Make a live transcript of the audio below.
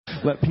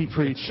Let Pete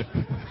preach.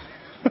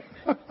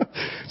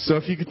 So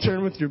if you could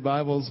turn with your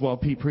Bibles while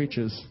Pete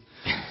preaches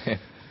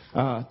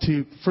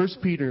to 1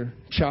 Peter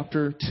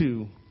chapter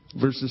 2,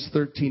 verses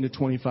 13 to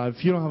 25.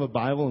 If you don't have a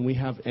Bible and we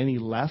have any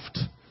left,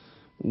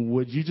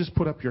 would you just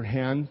put up your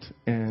hand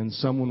and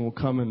someone will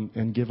come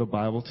and give a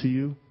Bible to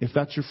you? If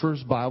that's your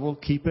first Bible,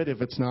 keep it.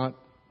 If it's not,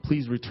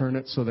 please return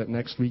it so that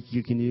next week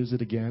you can use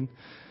it again.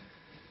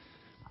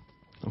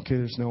 Okay,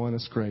 there's no one.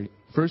 That's great.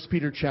 1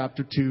 Peter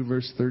chapter 2,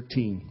 verse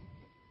 13.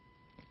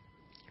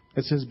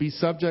 It says, "Be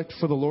subject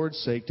for the Lord's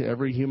sake to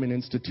every human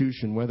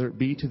institution, whether it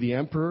be to the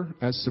emperor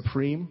as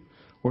supreme,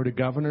 or to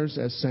governors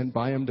as sent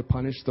by him to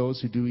punish those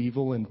who do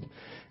evil and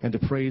to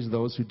praise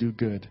those who do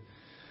good.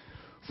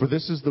 For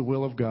this is the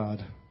will of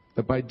God,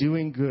 that by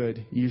doing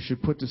good you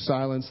should put to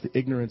silence the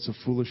ignorance of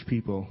foolish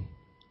people.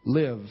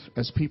 Live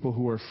as people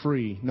who are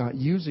free, not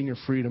using your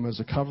freedom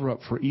as a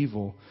cover-up for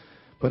evil,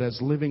 but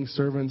as living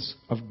servants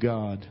of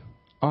God.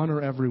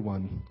 Honor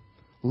everyone.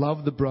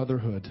 Love the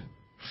brotherhood.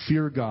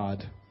 Fear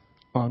God.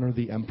 Honor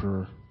the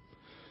emperor.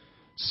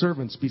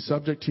 Servants, be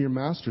subject to your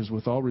masters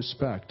with all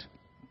respect,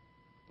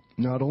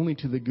 not only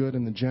to the good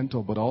and the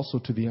gentle, but also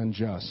to the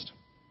unjust.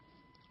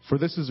 For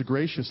this is a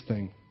gracious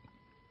thing,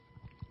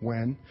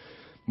 when,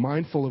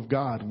 mindful of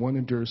God, one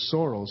endures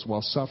sorrows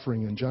while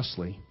suffering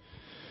unjustly.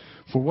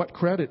 For what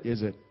credit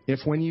is it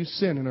if when you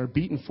sin and are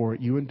beaten for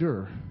it, you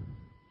endure?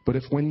 But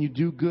if when you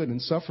do good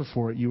and suffer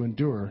for it, you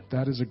endure,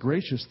 that is a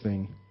gracious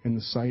thing in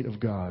the sight of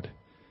God.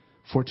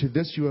 For to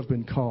this you have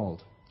been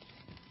called,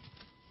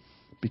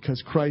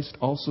 because Christ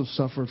also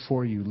suffered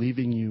for you,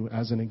 leaving you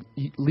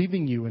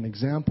an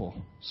example,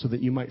 so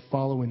that you might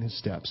follow in his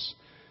steps.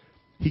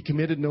 He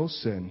committed no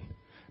sin,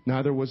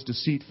 neither was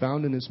deceit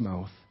found in his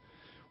mouth.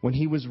 When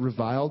he was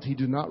reviled, he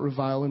did not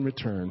revile in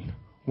return.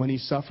 When he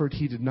suffered,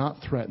 he did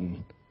not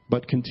threaten,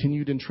 but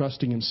continued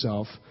entrusting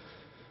himself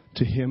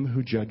to him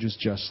who judges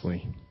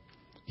justly.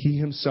 He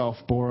himself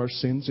bore our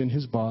sins in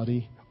his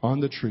body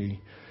on the tree,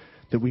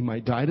 that we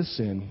might die to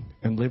sin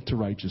and live to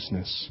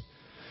righteousness.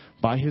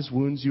 By his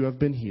wounds you have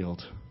been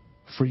healed,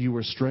 for you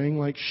were straying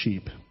like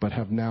sheep, but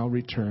have now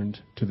returned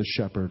to the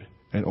shepherd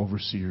and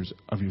overseers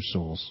of your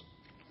souls."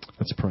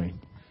 Let's pray.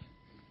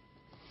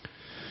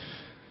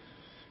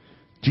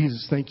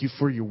 Jesus, thank you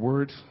for your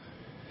word.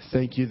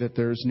 Thank you that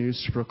there is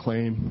news to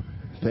proclaim.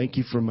 Thank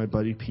you for my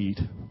buddy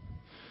Pete.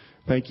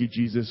 Thank you,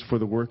 Jesus, for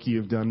the work you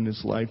have done in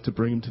his life to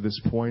bring him to this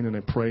point, and I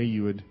pray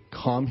you would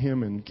calm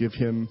him and give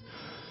him,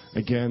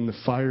 again, the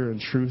fire and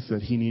truth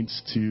that he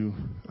needs to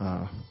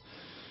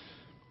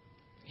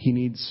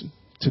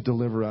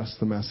deliver us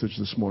the message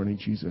this morning,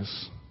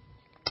 Jesus.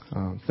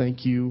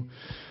 Thank you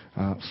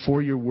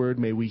for your word.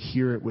 May we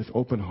hear it with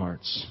open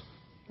hearts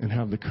and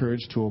have the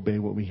courage to obey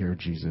what we hear,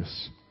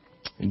 Jesus.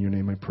 In your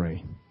name I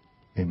pray.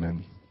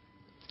 Amen.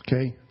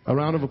 Okay, a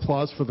round of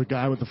applause for the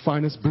guy with the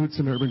finest boots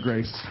in Urban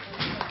Grace.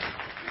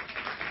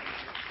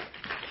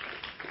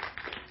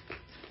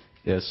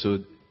 Yeah, so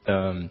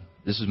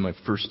this is my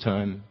first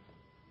time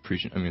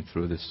preaching. I'm going to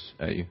throw this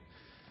at you.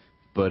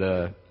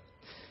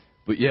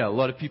 But yeah, a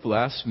lot of people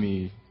ask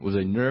me, was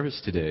I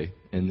nervous today?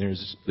 And there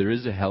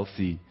is a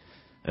healthy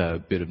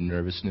bit of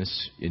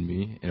nervousness in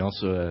me, and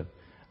also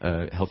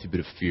a healthy bit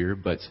of fear.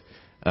 But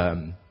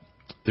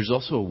there's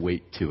also a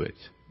weight to it.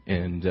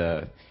 And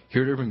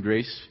here at Urban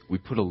Grace, we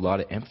put a lot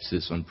of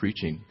emphasis on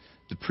preaching.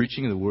 The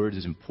preaching of the Word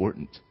is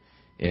important.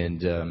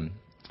 And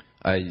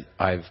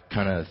I've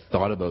kind of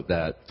thought about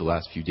that the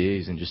last few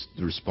days, and just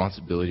the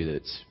responsibility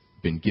that's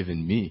been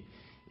given me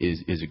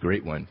is a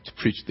great one, to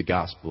preach the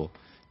gospel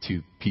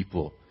to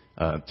people,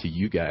 to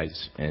you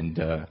guys, and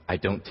I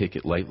don't take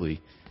it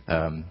lightly.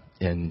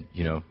 And,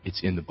 you know,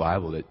 it's in the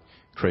Bible that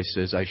Christ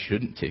says I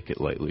shouldn't take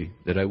it lightly,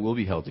 that I will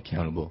be held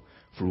accountable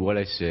for what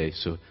I say.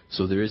 So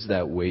there is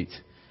that weight.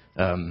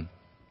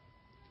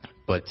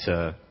 But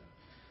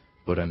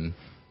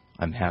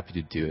I'm happy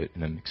to do it,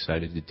 and I'm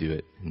excited to do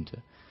it, and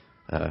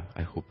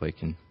I hope I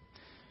can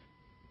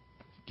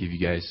give you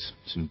guys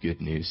some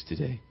good news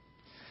today.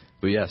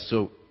 But yeah,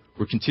 so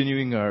we're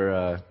continuing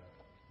our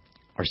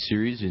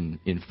series in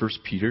 1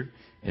 Peter,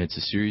 and it's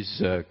a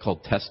series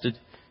called Tested,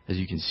 as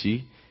you can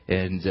see.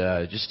 And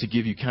just to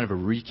give you kind of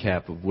a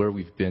recap of where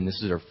we've been,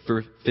 this is our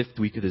fifth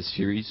week of this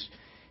series.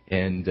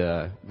 And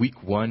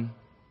week 1,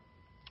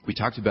 we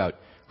talked about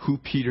who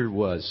Peter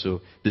was.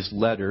 So this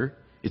letter,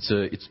 it's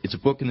a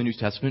book in the New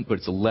Testament, but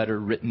it's a letter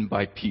written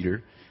by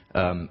Peter,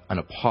 an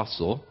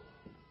apostle.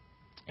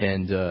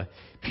 And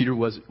Peter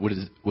was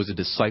a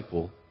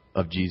disciple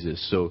of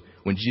Jesus. So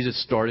when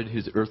Jesus started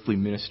his earthly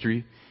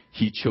ministry,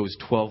 he chose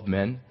 12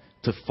 men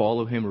to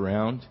follow him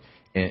around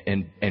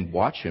and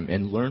watch him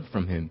and learn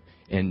from him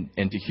and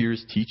to hear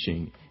his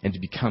teaching and to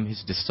become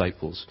his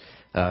disciples.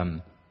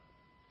 And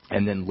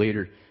then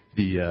later,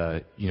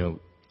 the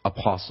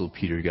apostle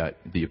Peter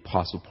the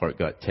apostle part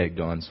got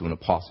tagged on. So an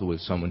apostle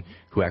was someone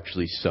who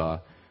actually saw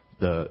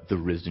the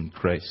risen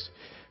Christ.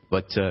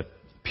 But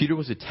Peter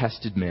was a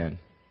tested man,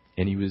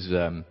 and he was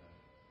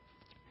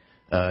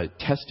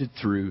tested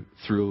through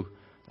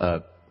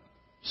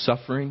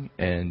suffering,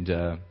 and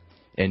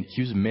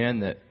he was a man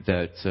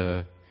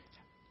that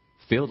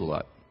failed a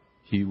lot.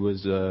 He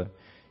was,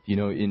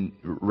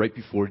 right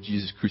before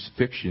Jesus'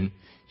 crucifixion,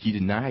 he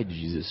denied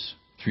Jesus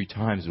 3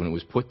 times when it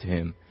was put to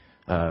him,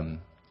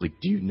 do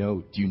you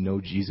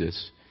know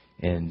Jesus?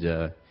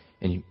 And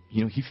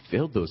he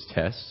failed those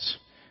tests,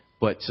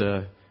 but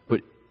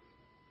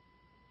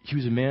he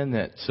was a man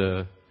that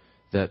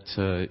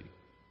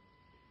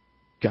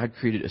God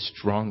created a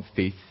strong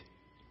faith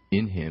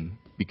in him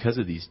because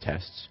of these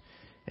tests,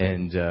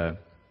 and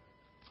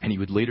he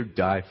would later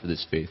die for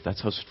this faith.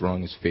 That's how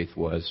strong his faith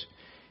was,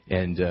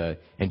 and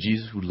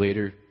Jesus would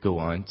later go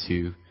on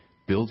to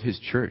build his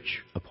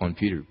church upon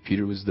Peter.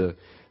 Peter was the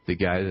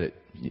guy that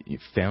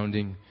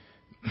founding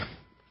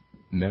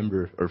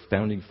member or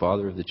founding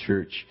father of the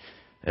church,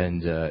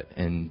 and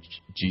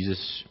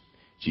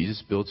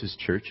Jesus built his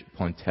church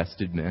upon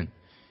tested men,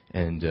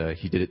 and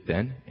he did it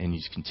then, and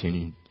he's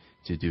continuing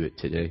to do it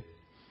today.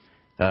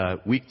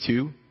 Week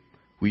 2,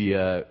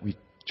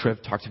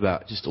 Trev talked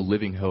about just a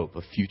living hope,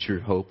 a future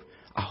hope,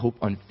 a hope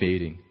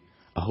unfading,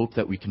 a hope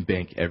that we can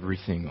bank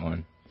everything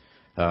on.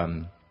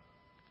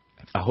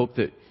 I hope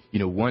that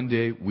one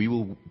day we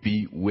will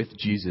be with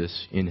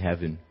Jesus in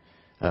heaven.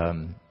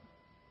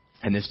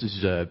 And this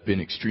has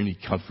been extremely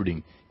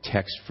comforting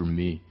text for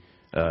me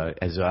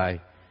as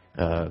I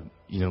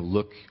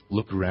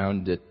look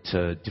around at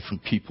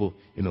different people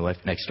in my life,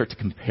 and I start to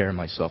compare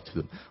myself to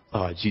them.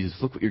 Oh, Jesus,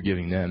 look what you're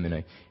giving them,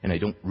 and I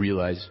don't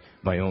realize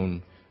my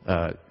own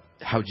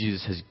how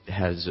Jesus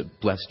has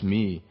blessed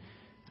me.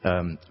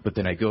 But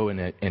then I go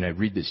and I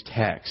read this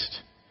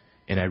text,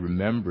 and I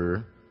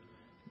remember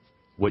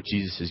what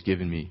Jesus has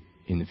given me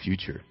in the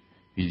future.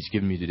 He's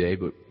given me today,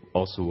 but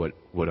also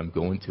what I'm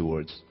going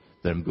towards.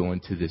 That I'm going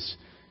to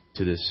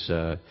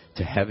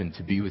heaven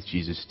to be with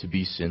Jesus, to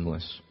be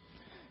sinless.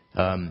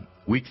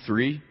 Week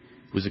 3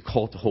 was a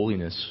call to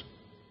holiness,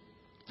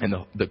 and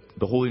the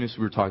holiness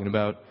we were talking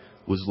about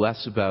was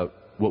less about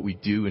what we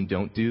do and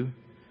don't do,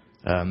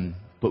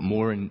 but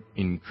more in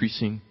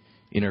increasing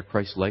in our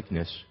Christ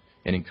likeness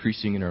and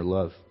increasing in our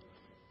love.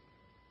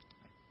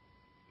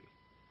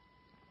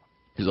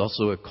 There's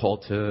also a call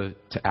to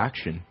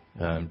action.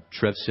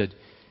 Trev said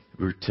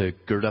we're to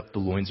gird up the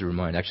loins of our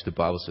mind. Actually, the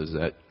Bible says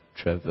that.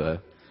 Trev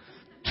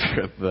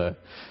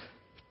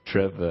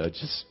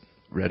just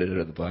read it out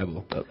of the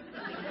Bible. But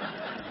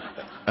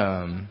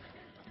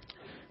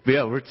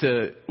yeah, we're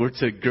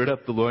to gird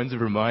up the loins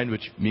of our mind,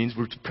 which means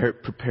we're to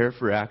prepare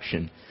for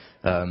action.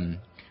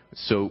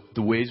 So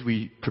the ways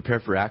we prepare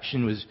for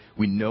action was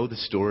we know the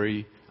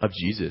story of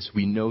Jesus,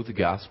 we know the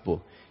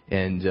gospel,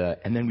 and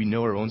then we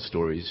know our own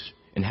stories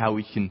and how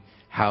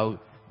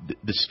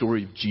the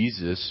story of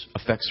Jesus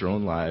affects our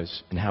own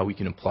lives and how we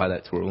can apply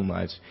that to our own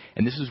lives.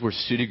 And this is where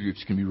city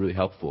groups can be really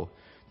helpful.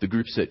 The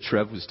groups that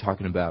Trev was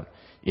talking about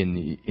in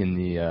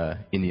the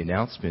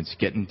announcements,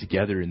 getting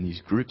together in these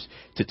groups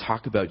to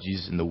talk about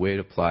Jesus and the way it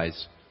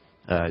applies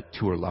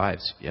to our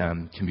lives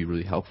can be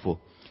really helpful.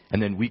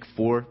 And then week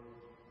 4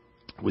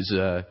 was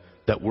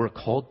that we're a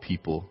called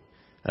people,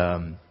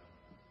 a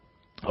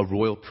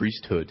royal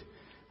priesthood,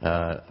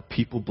 a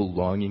people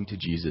belonging to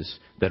Jesus,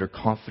 that our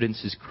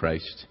confidence is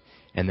Christ,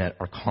 and that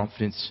our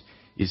confidence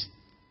is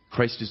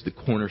Christ is the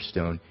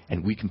cornerstone,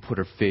 and we can put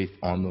our faith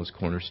on those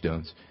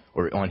cornerstones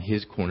or on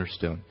His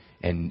cornerstone,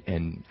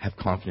 and have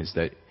confidence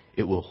that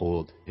it will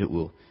hold, it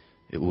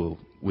will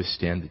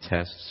withstand the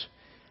tests.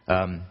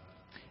 And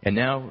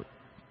now,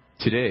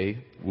 today,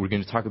 we're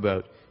going to talk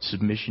about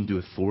submission to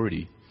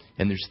authority,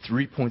 and there's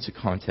 3 points of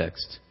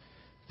context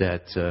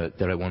that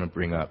I want to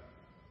bring up.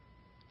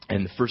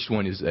 And the first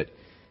one is that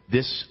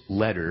this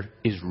letter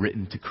is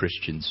written to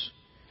Christians.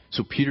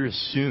 So Peter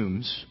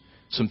assumes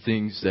some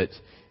things that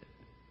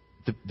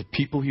the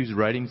people he was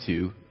writing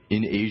to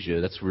in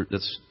Asia, that's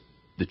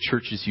the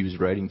churches he was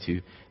writing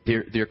to,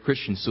 they're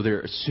Christians. So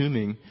they're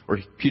assuming, or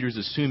Peter's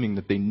assuming,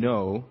 that they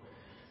know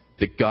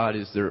that God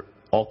is their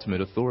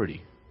ultimate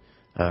authority.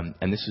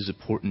 And this is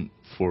important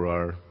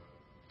for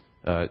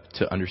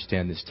to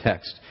understand this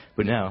text.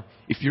 But now,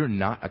 if you're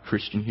not a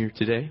Christian here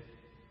today,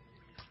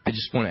 I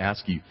just want to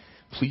ask you,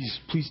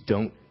 please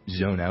don't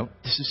zone out.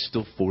 This is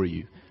still for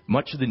you.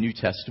 Much of the New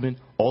Testament,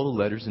 all the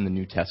letters in the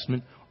New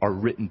Testament are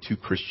written to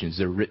Christians.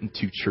 They're written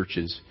to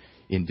churches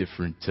in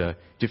different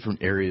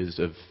areas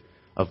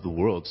of the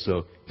world.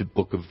 So the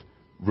book of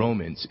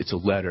Romans, it's a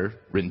letter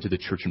written to the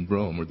church in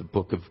Rome, or the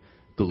book of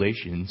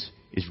Galatians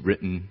is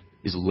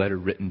a letter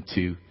written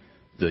to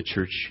the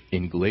church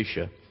in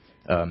Galatia.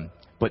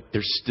 But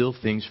there's still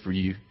things for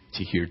you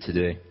to hear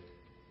today.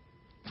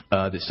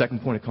 The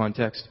second point of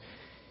context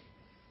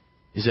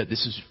is that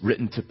this is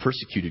written to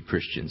persecuted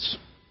Christians.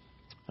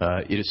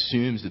 It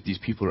assumes that these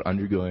people are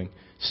undergoing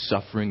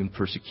suffering and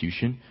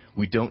persecution.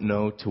 We don't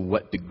know to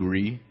what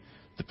degree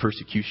the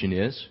persecution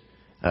is.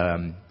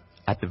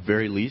 At the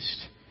very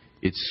least,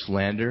 it's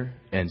slander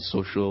and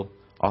social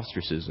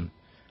ostracism.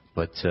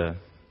 But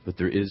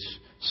there is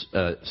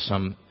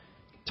some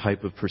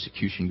type of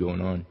persecution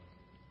going on.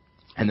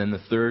 And then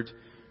the third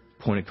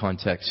point of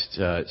context,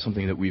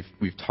 something that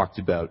we've talked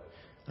about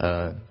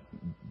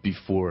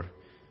before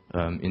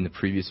in the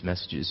previous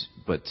messages,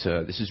 but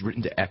this is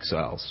written to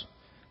exiles.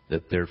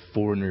 that they're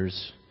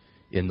foreigners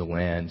in the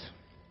land.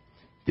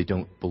 They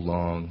don't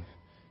belong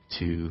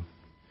to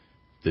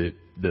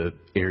the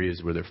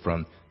areas where they're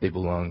from. They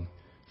belong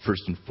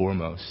first and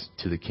foremost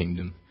to the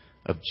kingdom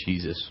of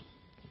Jesus.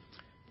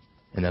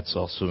 And that's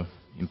also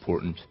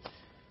important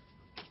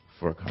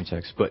for our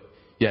context. But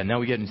yeah, now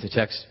we get into the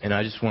text, and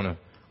I just want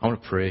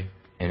to pray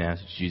and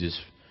ask Jesus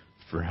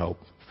for help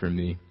for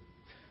me,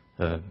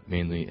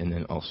 mainly, and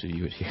then also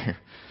you would hear.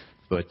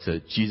 But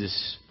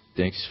Jesus,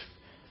 thanks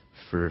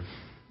for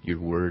your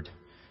word.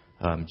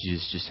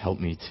 Jesus, just help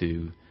me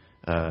to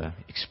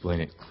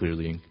explain it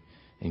clearly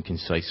and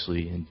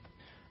concisely. And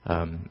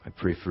I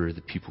pray for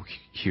the people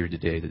here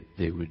today that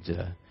they would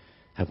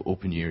have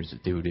open ears,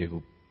 that they would be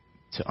able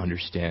to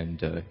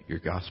understand your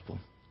gospel.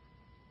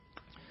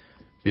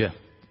 Yeah,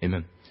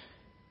 amen.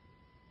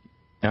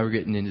 Now we're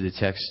getting into the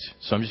text,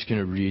 so I'm just going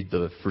to read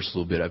the first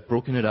little bit. I've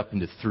broken it up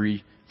into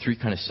three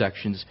kind of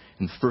sections.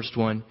 And the first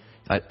one,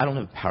 I don't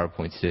have a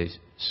PowerPoint today,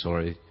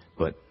 sorry,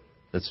 but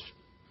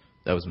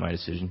that was my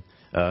decision.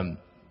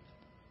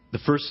 The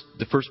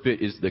first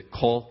bit is the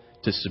call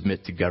to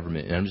submit to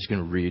government, and I'm just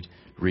going to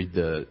read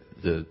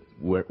the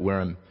where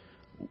I'm,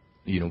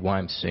 why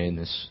I'm saying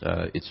this.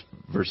 It's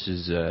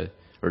verses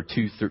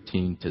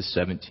 2:13 to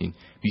 17.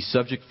 Be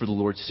subject for the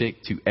Lord's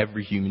sake to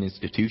every human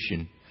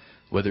institution,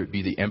 whether it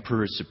be the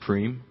emperor as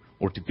supreme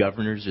or to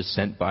governors as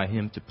sent by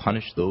him to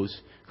punish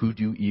those who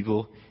do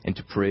evil and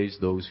to praise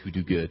those who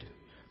do good.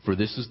 For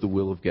this is the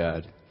will of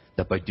God,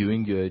 that by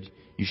doing good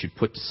you should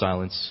put to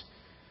silence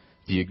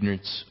the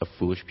ignorance of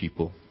foolish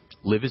people.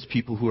 Live as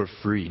people who are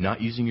free,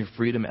 not using your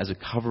freedom as a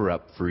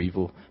cover-up for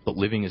evil, but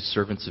living as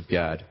servants of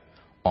God.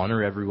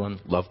 Honor everyone,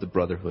 love the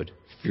brotherhood,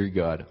 fear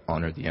God,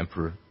 honor the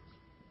emperor.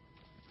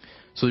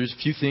 So there's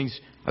a few things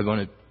I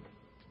want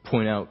to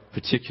point out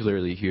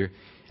particularly here.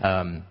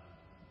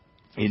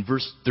 In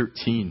verse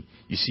 13,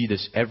 you see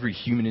this every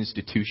human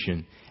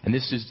institution. And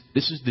this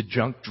is the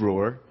junk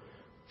drawer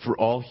for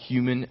all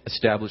human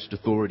established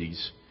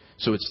authorities.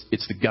 So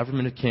it's the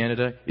government of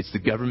Canada, it's the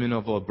government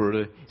of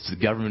Alberta, it's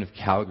the government of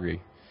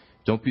Calgary.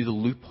 Don't be the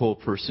loophole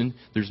person.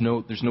 There's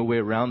no way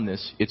around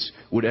this. It's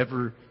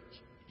whatever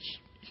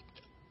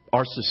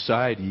our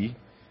society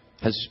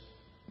has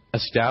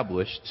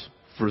established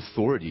for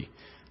authority.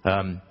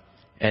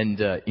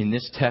 In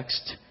this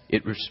text,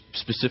 it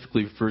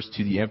specifically refers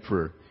to the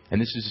emperor. And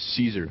this is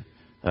Caesar,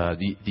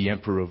 the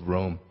emperor of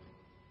Rome.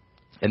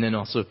 And then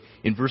also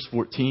in verse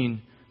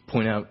 14,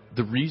 point out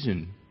the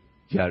reason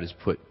God has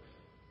put,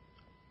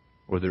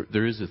 or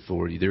there is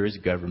authority, there is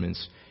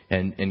governments,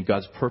 and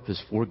God's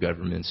purpose for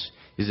governments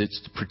is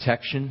it's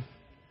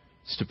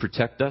to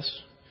protect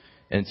us,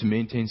 and to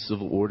maintain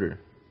civil order.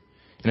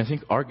 And I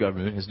think our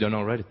government has done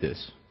all right at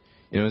this.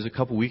 It was a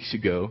couple weeks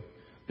ago,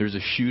 there was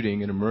a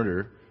shooting and a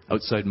murder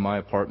outside my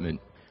apartment.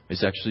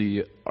 It's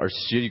actually, our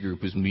city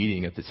group was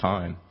meeting at the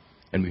time,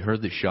 and we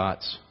heard the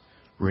shots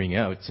ring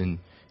out, and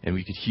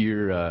we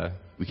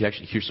could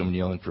actually hear someone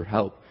yelling for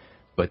help.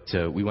 But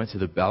we went to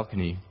the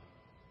balcony,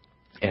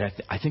 and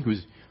I think it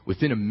was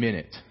within a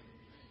minute,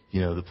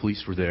 the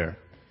police were there,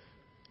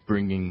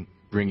 bringing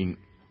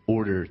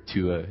order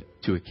to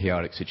a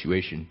chaotic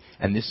situation.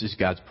 And this is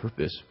God's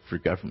purpose for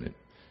government,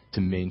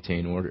 to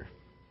maintain order.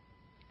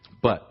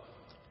 But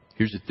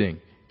here's the thing: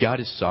 God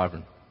is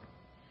sovereign.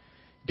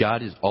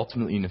 God is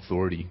ultimately in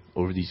authority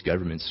over these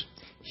governments.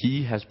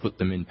 He has put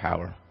them in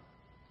power.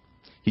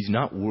 He's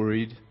not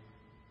worried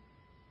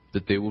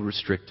that they will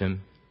restrict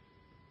him.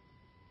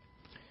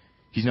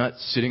 He's not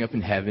sitting up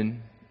in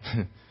heaven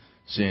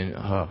saying,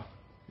 "Oh,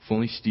 if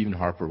only Stephen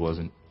Harper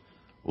wasn't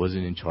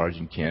in charge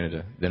in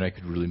Canada, then I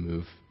could really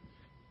move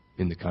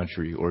in the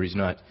country." Or he's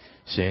not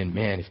saying,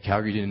 "Man, if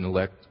Calgary didn't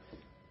elect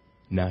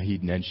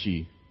Naheed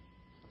Nenshi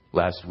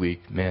last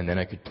week, man, then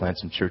I could plant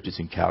some churches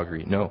in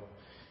Calgary." No.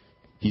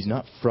 He's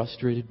not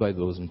frustrated by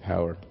those in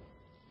power.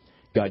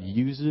 God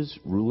uses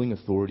ruling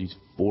authorities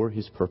for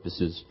his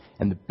purposes.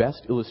 And the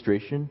best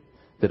illustration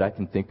that I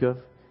can think of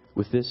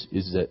with this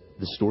is that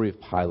the story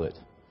of Pilate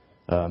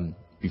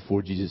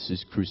before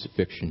Jesus'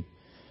 crucifixion.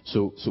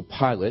 So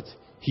Pilate,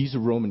 he's a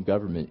Roman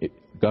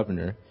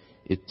governor.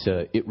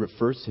 It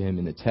refers to him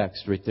in the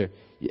text right there.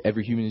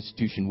 Every human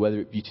institution,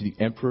 whether it be to the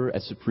emperor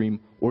as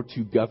supreme or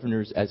to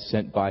governors as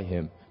sent by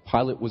him.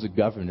 Pilate was a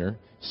governor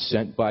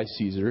sent by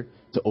Caesar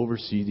to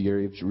oversee the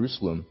area of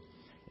Jerusalem.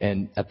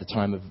 And at the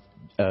time of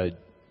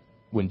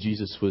when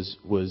Jesus was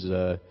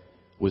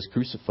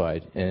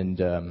crucified,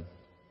 and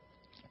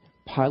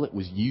Pilate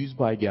was used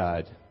by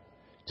God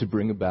to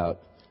bring about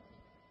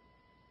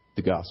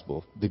the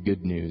gospel, the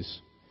good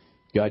news.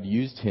 God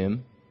used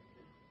him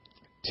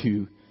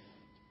to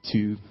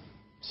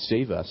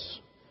save us,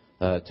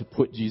 to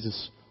put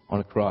Jesus on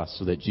a cross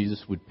so that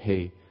Jesus would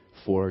pay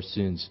for our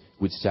sins,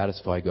 would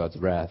satisfy God's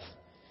wrath,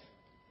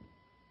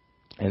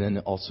 and then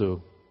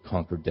also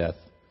conquer death.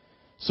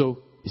 So,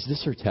 is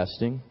this our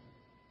testing?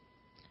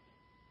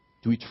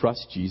 Do we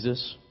trust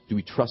Jesus? Do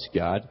we trust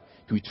God?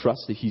 Do we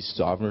trust that he's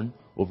sovereign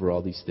over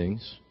all these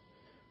things?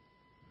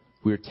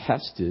 We are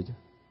tested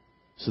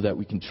so that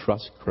we can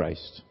trust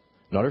Christ.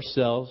 Not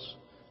ourselves,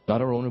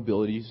 not our own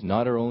abilities,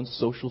 not our own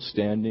social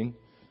standing,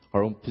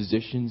 our own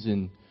positions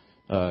in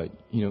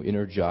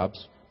our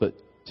jobs, but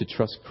to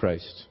trust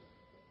Christ.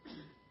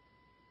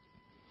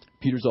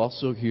 Peter's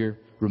also here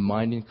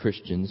reminding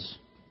Christians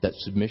that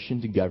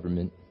submission to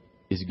government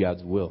is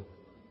God's will.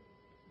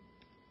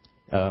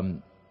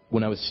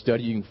 When I was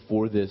studying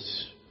for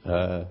this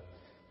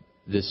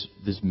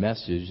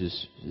message,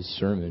 this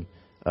sermon,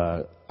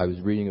 I was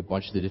reading a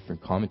bunch of the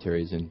different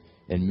commentaries, and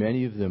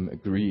many of them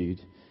agreed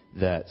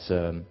that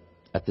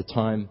at the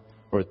time,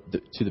 or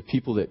to the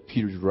people that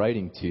Peter's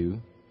writing to,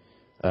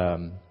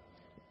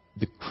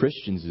 the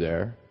Christians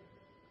there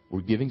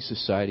were giving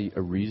society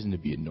a reason to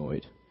be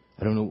annoyed.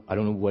 I don't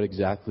know what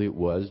exactly it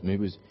was. Maybe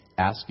it was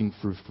asking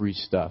for free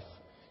stuff.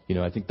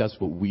 I think that's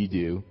what we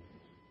do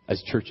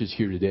as churches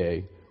here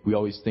today. We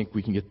always think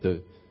we can get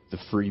the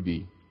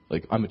freebie.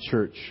 Like, I'm a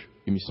church,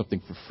 give me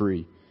something for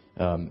free.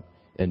 And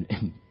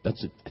I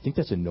think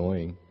that's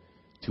annoying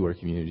to our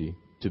community,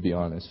 to be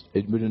honest.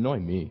 It would annoy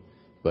me.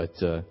 But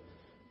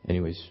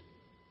anyways,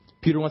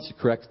 Peter wants to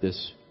correct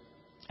this,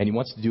 and he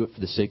wants to do it for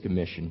the sake of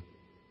mission.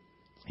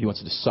 He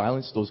wants to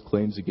silence those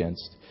claims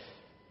against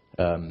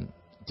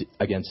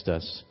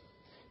us,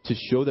 to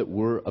show that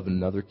we're of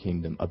another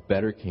kingdom, a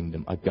better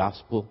kingdom, a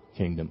gospel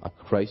kingdom, a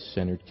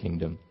Christ-centered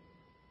kingdom.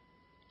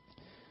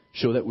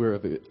 Show that we're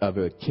of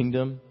a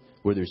kingdom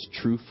where there's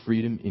true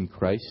freedom in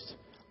Christ,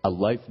 a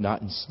life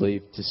not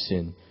enslaved to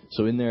sin.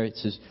 So in there it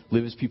says,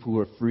 live as people who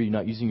are free,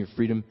 not using your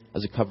freedom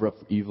as a cover-up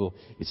for evil.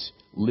 It's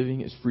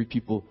living as free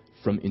people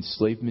from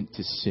enslavement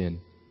to sin.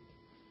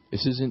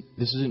 This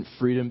isn't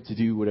freedom to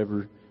do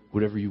whatever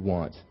you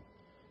want.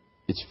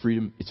 It's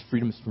freedom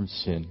from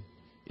sin.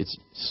 It's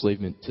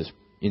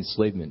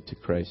enslavement to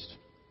Christ.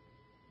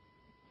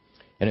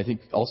 And I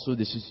think also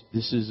this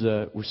is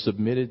we're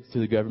submitted to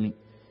the government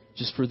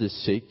just for the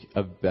sake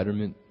of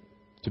betterment,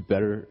 to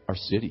better our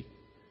city.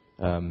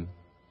 And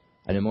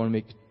I want to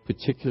make a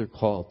particular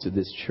call to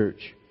this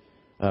church,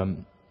 a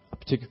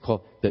particular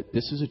call that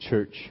this is a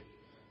church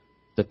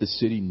that the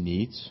city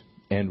needs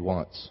and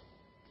wants.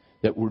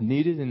 That we're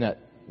needed in that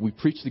we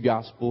preach the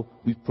gospel,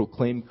 we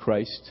proclaim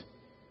Christ,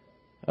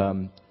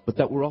 but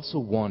that we're also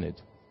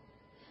wanted.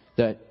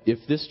 That if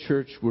this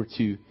church were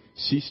to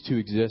cease to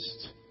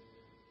exist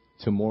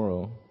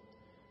tomorrow,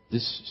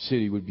 this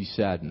city would be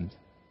saddened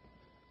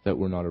that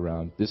we're not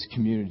around. This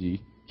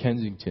community,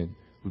 Kensington,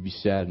 would be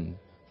saddened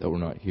that we're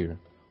not here.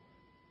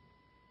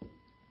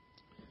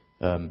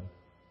 Our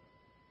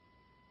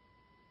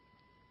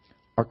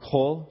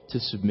call to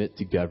submit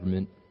to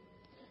government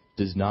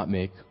does not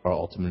make our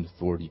ultimate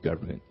authority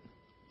government.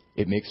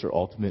 It makes our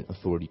ultimate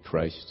authority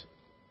Christ.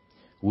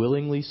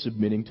 Willingly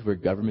submitting to our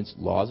government's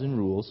laws and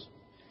rules,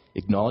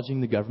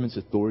 acknowledging the government's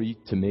authority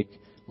to make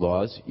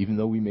laws, even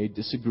though we may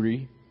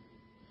disagree,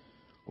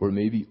 or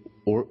maybe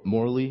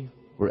morally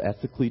or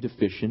ethically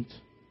deficient,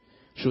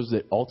 shows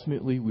that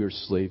ultimately we are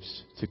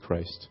slaves to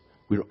Christ.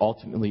 We are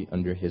ultimately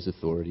under His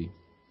authority.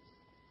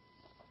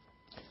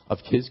 Of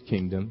His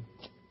kingdom,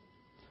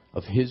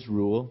 of His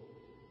rule,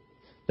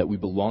 that we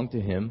belong to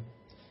Him,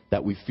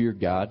 that we fear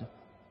God,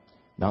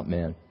 not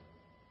man.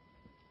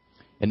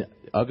 And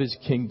of His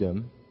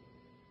kingdom,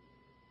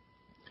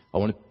 I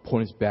want to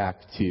point us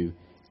back to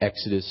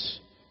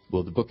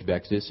the book of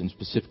Exodus, and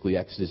specifically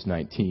Exodus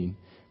 19.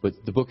 But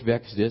the book of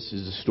Exodus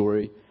is a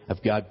story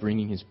of God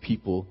bringing His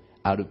people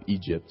out of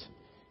Egypt.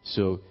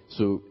 So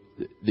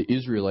the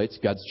Israelites,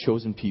 God's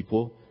chosen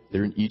people,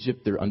 they're in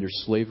Egypt. They're under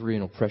slavery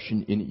and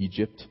oppression in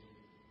Egypt.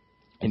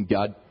 And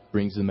God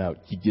brings them out.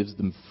 He gives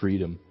them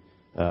freedom.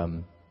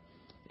 And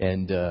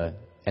then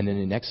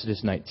in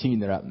Exodus 19,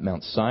 they're at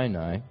Mount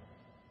Sinai,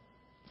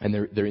 and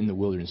they're in the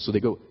wilderness. So they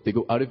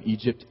go out of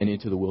Egypt and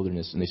into the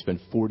wilderness, and they spend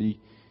 40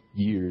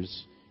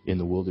 years in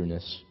the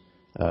wilderness.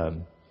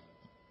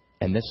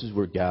 And this is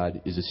where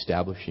God is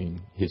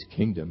establishing His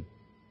kingdom.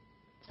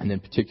 And then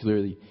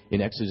particularly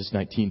in Exodus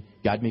 19,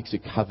 God makes a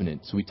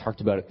covenant. So we talked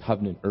about a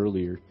covenant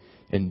earlier.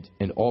 And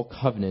all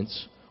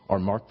covenants are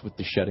marked with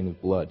the shedding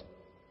of blood.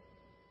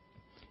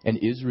 And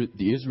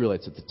the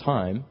Israelites at the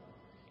time,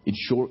 in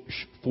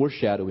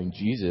foreshadowing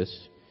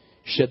Jesus,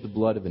 shed the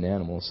blood of an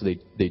animal. So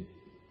they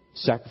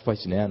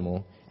sacrificed an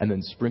animal and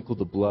then sprinkled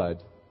the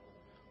blood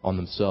on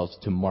themselves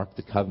to mark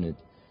the covenant.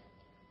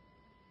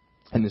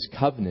 And this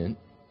covenant,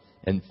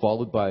 and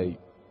followed by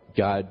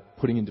God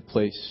putting into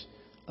place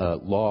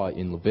law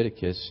in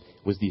Leviticus,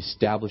 was the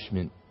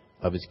establishment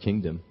of His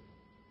kingdom.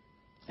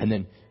 And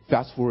then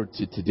fast forward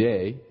to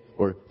today,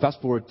 or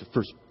fast forward to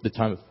the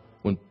time of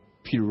when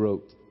Peter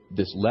wrote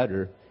this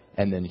letter,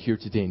 and then here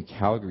today in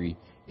Calgary,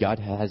 God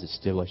has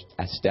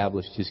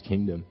established His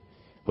kingdom,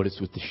 but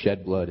it's with the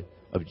shed blood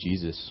of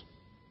Jesus.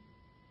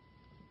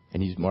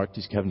 And He's marked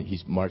His covenant.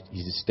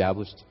 He's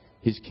established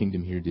His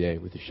kingdom here today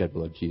with the shed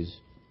blood of Jesus.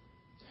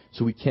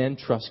 So we can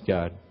trust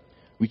God.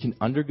 We can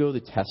undergo the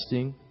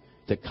testing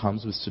that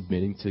comes with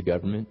submitting to the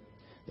government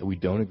that we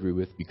don't agree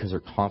with, because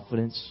our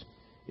confidence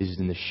is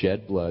in the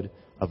shed blood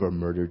of our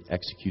murdered,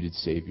 executed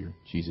Savior,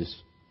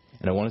 Jesus.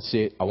 And I wanted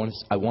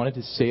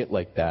to say it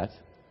like that,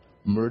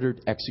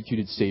 murdered,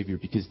 executed Savior,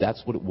 because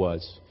that's what it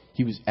was.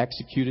 He was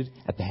executed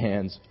at the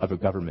hands of a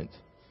government.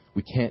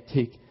 We can't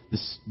take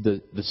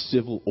the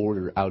civil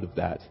order out of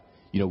that.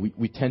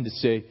 We tend to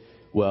say,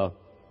 well,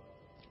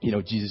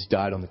 Jesus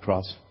died on the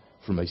cross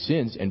for my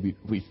sins, and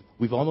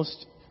we've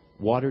almost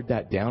watered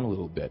that down a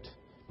little bit.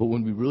 But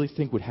when we really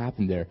think what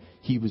happened there,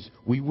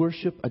 we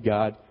worship a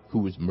God who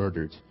was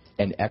murdered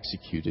and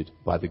executed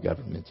by the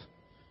government.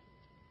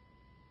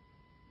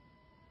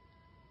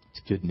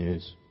 It's good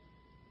news.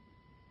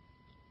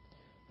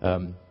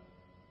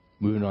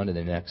 Moving on to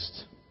the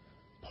next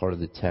part of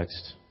the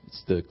text,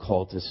 it's the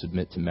call to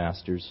submit to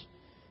masters.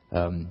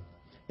 And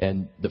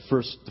the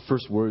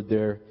first word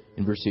there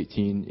in verse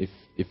 18,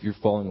 if you're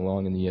following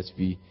along in the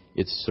ESV,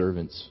 it's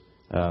servants.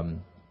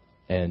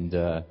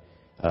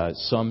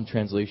 Some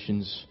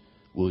translations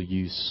will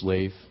use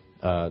slave.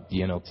 The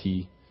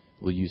NLT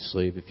will use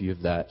slave if you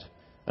have that.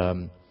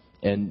 And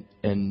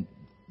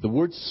the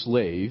word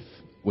slave,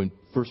 when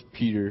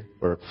Peter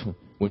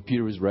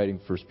was writing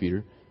 1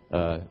 Peter,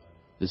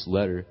 this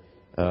letter,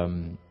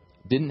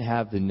 didn't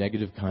have the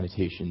negative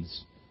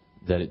connotations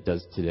that it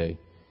does today.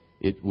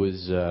 It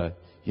was,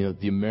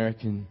 the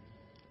American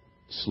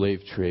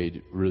slave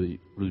trade really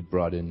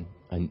brought in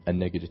a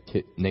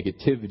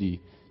negativity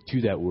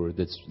to that word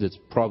that's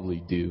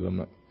probably due.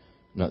 I'm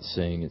not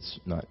saying it's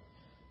not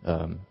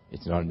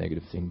a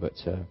negative thing,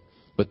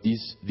 but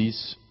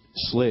these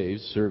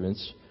slaves,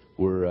 servants,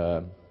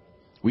 were.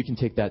 We can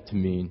take that to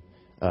mean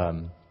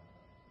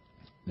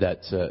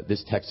that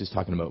this text is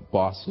talking about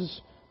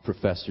bosses,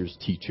 professors,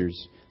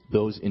 teachers,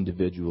 those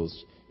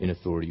individuals in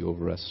authority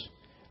over us.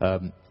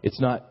 It's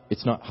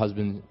not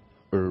husband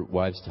or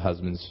wives to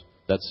husbands.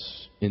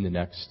 That's in the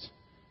next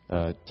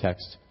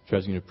text.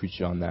 Trev's going to preach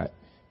on that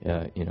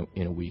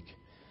in a week.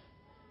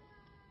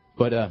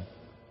 But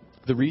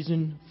the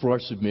reason for our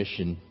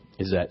submission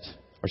is that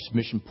our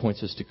submission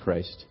points us to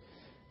Christ.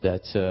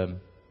 That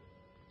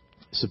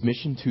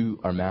submission to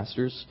our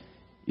masters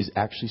is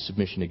actually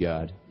submission to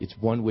God. It's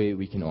one way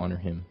we can honor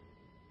Him.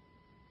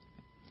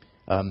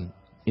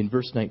 In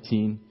verse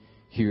 19,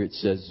 here it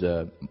says,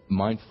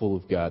 mindful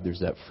of God. There's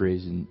that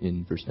phrase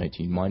in verse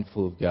 19,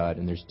 mindful of God.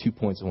 And there's 2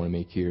 points I want to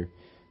make here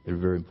that are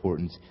very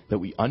important. That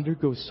we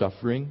undergo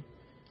suffering,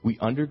 we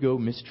undergo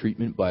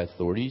mistreatment by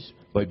authorities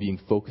by being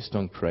focused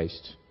on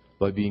Christ,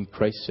 by being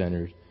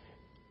Christ-centered,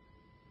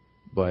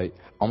 by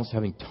almost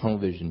having tunnel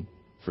vision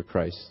for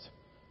Christ.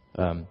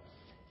 And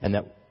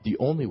that the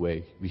only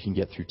way we can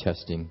get through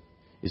testing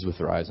is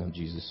with our eyes on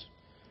Jesus.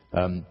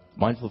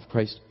 Mindful of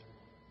Christ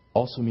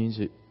also means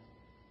that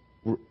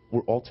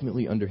we're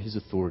ultimately under His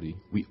authority.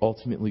 We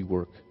ultimately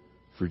work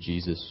for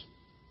Jesus.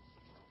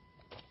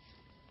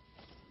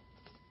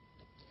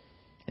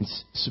 And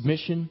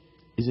submission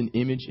is an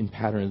image and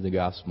pattern of the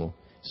gospel.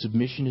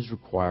 Submission is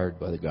required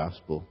by the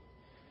gospel.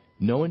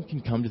 No one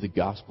can come to the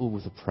gospel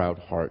with a proud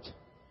heart.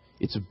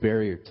 It's a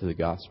barrier to the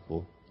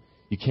gospel.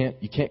 You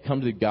can't come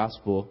to the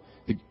gospel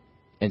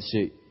and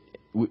say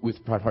with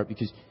a proud heart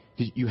because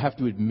you have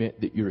to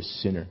admit that you're a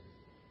sinner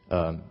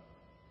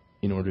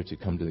in order to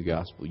come to the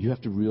gospel. You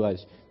have to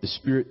realize the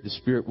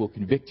Spirit will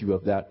convict you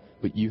of that,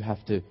 but you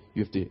have to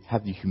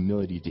have the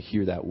humility to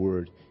hear that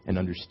word and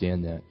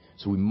understand that.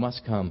 So we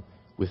must come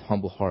with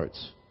humble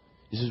hearts.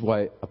 This is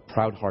why a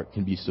proud heart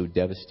can be so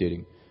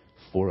devastating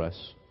for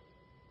us.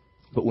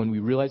 But when we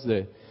realize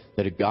that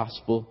the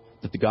gospel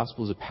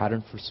is a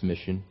pattern for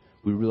submission,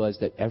 we realize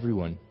that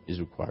everyone is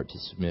required to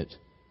submit.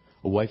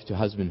 A wife to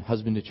husband,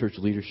 husband to church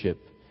leadership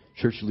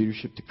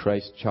to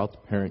Christ, child to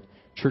parent.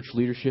 Church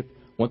leadership,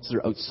 once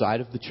they're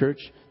outside of the church,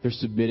 they're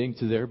submitting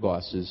to their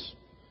bosses,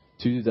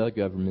 to the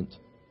government.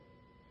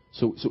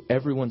 So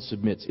everyone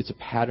submits. It's a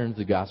pattern of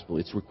the gospel.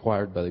 It's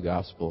required by the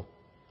gospel.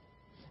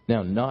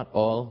 Now, not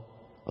all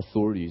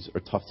authorities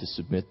are tough to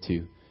submit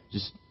to.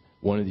 Just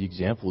one of the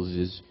examples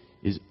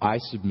is I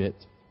submit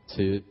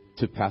to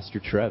Pastor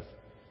Trev.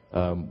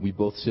 We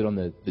both sit on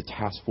the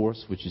task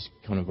force, which is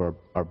kind of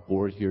our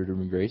board here at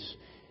Urban Grace,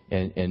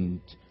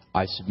 and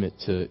I submit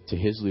to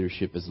his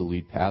leadership as the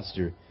lead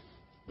pastor.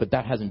 But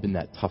that hasn't been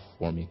that tough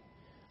for me.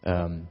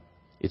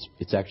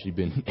 It's actually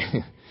been,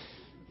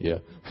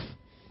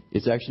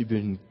 it's actually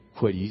been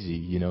quite easy.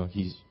 You know,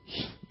 he's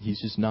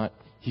just not.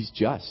 He's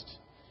just.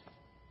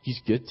 He's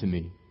good to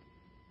me.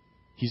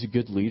 He's a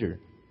good leader.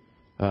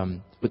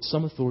 But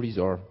some authorities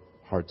are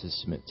hard to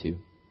submit to.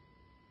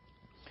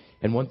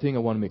 And one thing I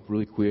want to make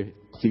really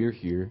clear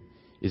here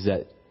is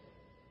that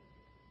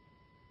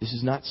this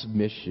is not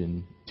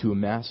submission to a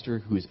master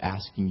who is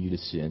asking you to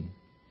sin.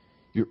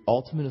 Your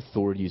ultimate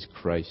authority is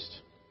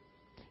Christ.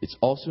 It's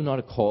also not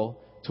a call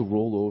to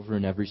roll over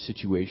in every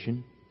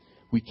situation.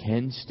 We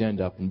can stand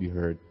up and be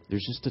heard.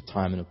 There's just a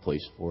time and a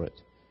place for it.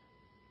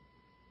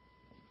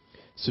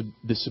 So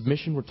the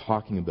submission we're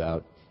talking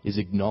about is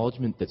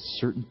acknowledgement that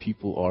certain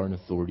people are in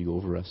authority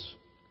over us.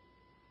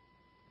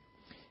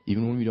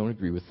 Even when we don't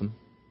agree with them.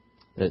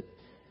 That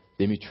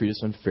they may treat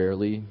us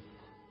unfairly.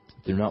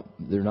 They're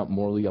not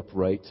morally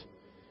upright.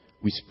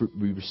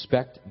 We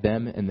respect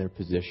them and their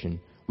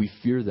position. We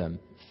fear them.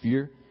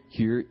 Fear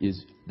here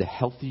is the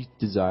healthy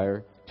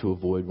desire to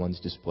avoid one's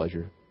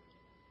displeasure.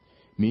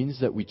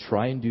 means that we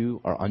try and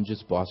do our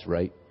unjust boss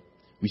right.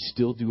 We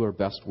still do our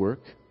best work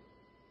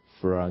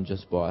for our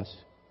unjust boss.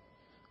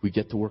 We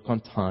get to work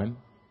on time.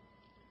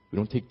 We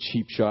don't take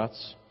cheap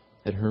shots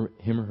at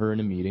him or her in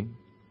a meeting.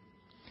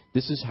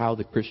 This is how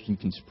the Christian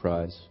can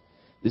surprise.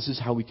 This is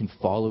how we can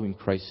follow in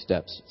Christ's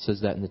steps. It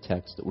says that in the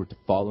text, that we're to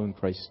follow in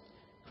Christ's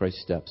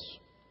steps,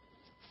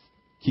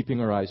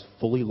 keeping our eyes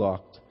fully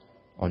locked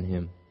on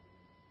Him.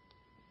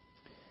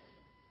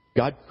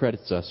 God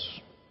credits us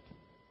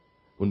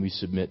when we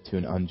submit to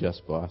an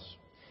unjust boss.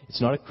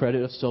 It's not a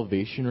credit of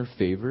salvation or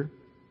favor,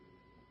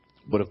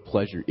 but of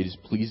pleasure. It is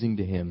pleasing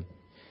to Him.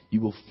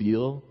 You will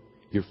feel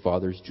your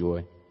Father's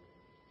joy.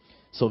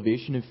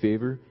 Salvation and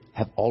favor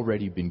have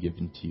already been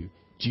given to you.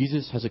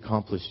 Jesus has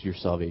accomplished your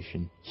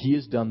salvation. He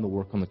has done the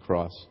work on the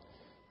cross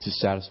to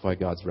satisfy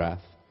God's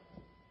wrath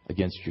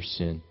against your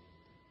sin.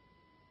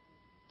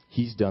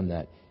 He's done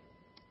that.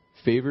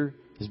 Favor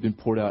has been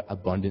poured out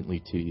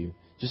abundantly to you.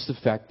 Just the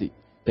fact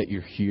that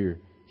you're here,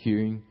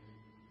 hearing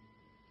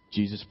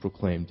Jesus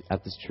proclaimed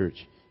at this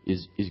church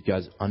is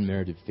God's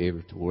unmerited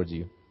favor towards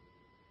you.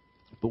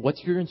 But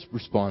what's your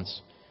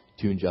response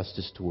to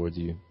injustice towards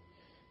you?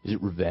 Is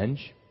it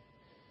revenge?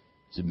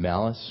 Is it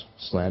malice,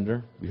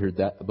 slander? We heard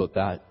about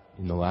that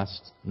in the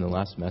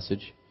last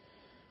message.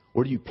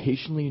 Or do you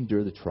patiently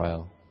endure the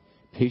trial,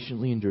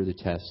 patiently endure the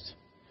test,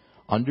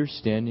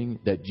 understanding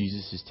that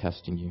Jesus is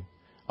testing you,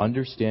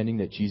 understanding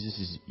that Jesus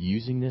is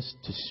using this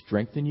to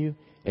strengthen you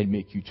and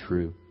make you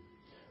true?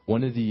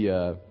 One of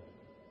the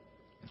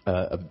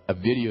a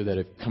video that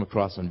I've come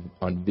across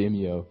on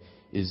Vimeo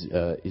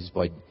is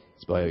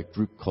by a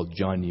group called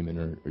John Neiman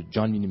or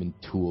John Neiman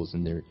Tools,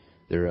 and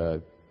they're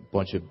a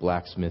bunch of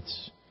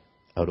blacksmiths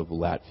out of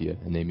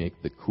Latvia, and they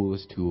make the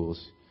coolest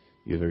tools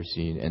you've ever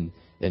seen.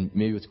 And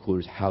maybe what's cooler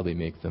is how they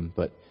make them.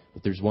 But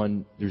there's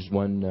one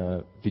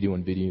video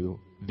on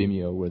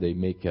Vimeo where they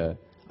make a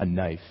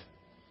knife,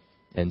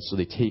 and so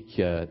they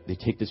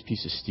take this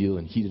piece of steel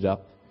and heat it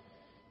up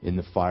in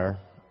the fire,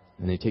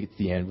 and they take it to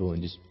the anvil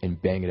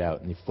and bang it out,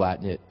 and they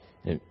flatten it,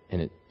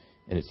 and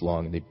it's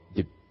long, and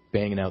they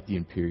banging out the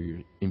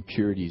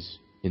impurities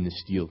in the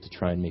steel to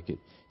try and make it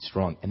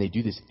strong. And they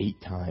do this 8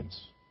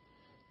 times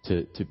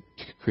to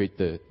create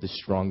the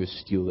strongest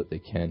steel that they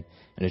can.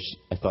 And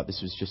I thought this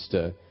was just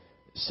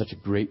such a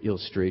great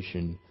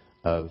illustration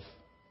of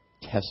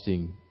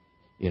testing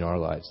in our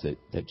lives,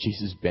 that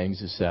Jesus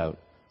bangs us out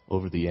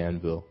over the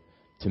anvil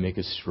to make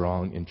us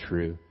strong and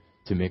true,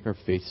 to make our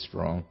faith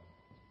strong.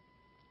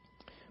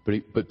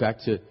 But back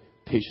to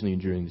patiently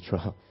enduring the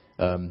trial,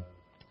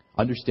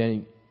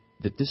 understanding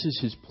that this is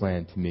His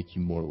plan to make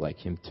you more like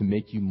Him, to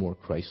make you more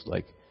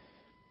Christ-like,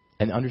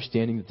 and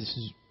understanding that this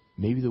is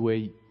maybe the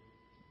way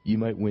you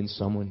might win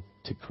someone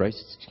to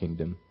Christ's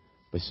kingdom,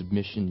 by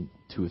submission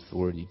to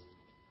authority.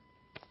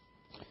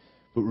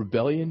 But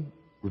rebellion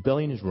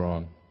is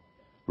wrong.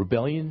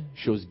 Rebellion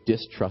shows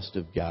distrust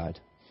of God.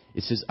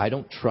 It says, I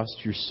don't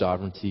trust your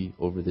sovereignty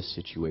over this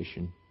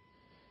situation.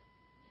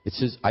 It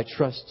says, I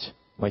trust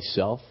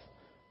myself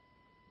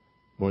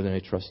more than I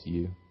trust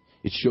you.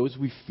 It shows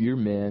we fear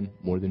man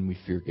more than we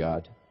fear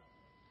God.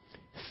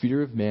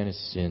 Fear of man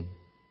is sin.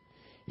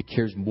 It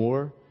cares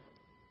more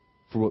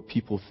for what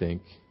people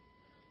think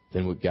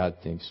than what God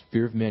thinks.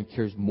 Fear of man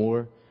cares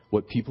more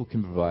what people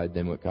can provide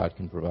than what God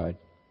can provide.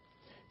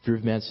 Fear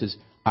of man says,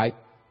 I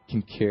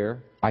can care,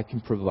 I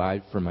can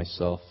provide for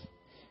myself.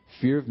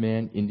 Fear of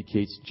man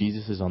indicates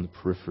Jesus is on the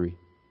periphery.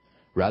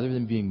 Rather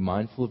than being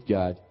mindful of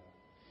God,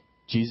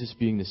 Jesus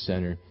being the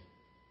center,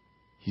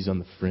 He's on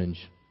the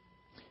fringe.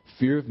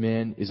 Fear of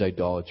man is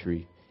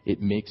idolatry.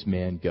 It makes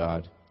man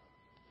God.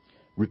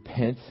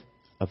 Repent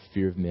of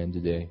fear of man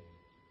today.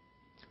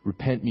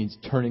 Repent means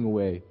turning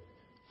away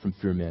from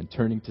fear of man,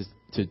 turning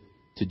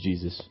to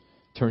Jesus,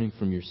 turning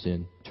from your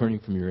sin, turning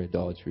from your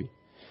idolatry.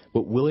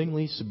 But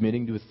willingly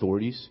submitting to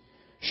authorities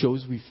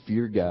shows we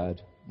fear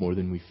God more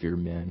than we fear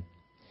man.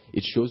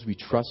 It shows we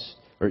trust,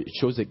 or it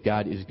shows that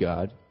God is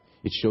God.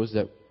 It shows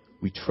that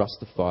we trust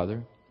the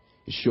Father.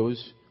 It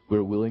shows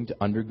we're willing to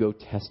undergo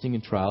testing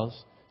and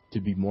trials to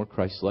be more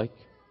Christ-like.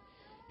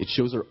 It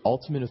shows our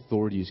ultimate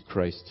authority is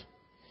Christ.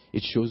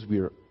 It shows we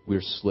are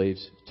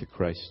slaves to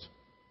Christ.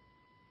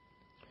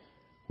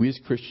 We as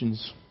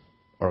Christians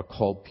are a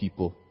called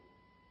people.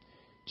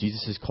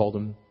 Jesus has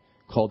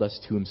called us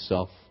to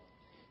Himself.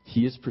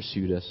 He has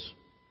pursued us.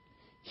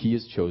 He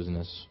has chosen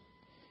us.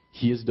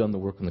 He has done the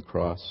work on the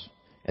cross,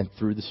 and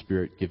through the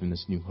Spirit given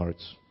us new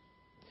hearts.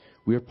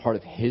 We are part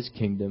of His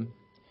kingdom.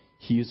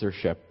 He is our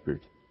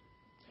shepherd.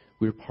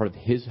 We are part of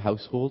His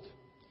household.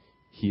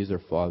 He is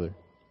our Father.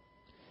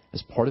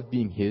 As part of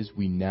being His,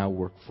 we now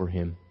work for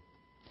Him.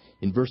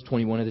 In verse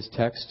 21 of this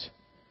text,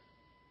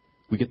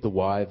 we get the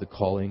why of the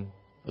calling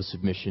of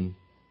submission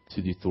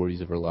to the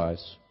authorities of our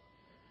lives.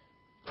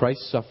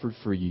 Christ suffered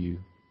for you,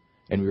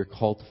 and we are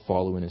called to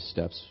follow in His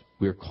steps.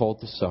 We are called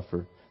to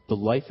suffer. The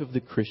life of the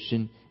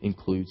Christian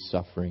includes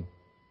suffering.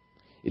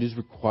 It is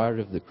required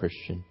of the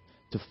Christian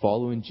to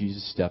follow in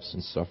Jesus' steps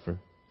and suffer.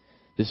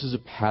 This is a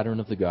pattern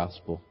of the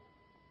gospel.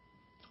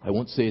 I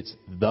won't say it's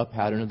the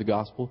pattern of the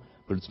gospel,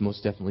 but it's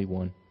most definitely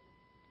one.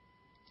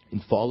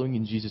 in following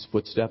in Jesus'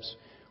 footsteps,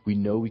 we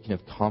know we can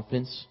have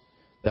confidence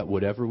that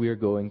whatever we are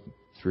going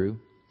through,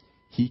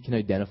 He can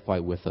identify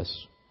with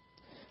us.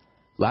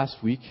 Last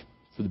week,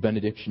 for the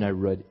benediction, I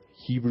read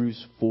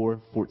Hebrews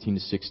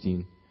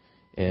 4:14-16,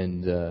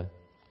 and it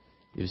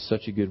was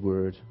such a good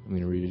word. I'm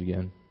going to read it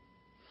again.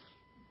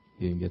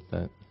 You didn't get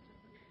that,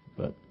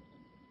 but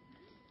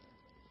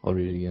I'll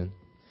read it again.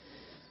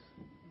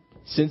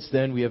 Since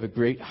then, we have a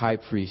great high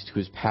priest who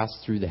has passed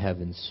through the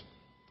heavens,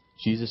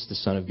 Jesus, the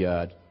Son of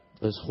God.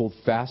 Let us hold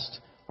fast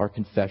our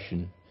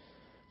confession,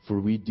 for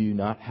we do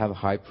not have a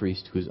high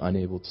priest who is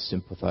unable to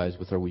sympathize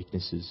with our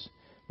weaknesses,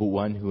 but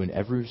one who in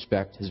every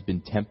respect has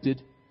been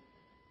tempted.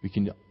 We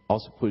can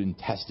also put in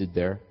tested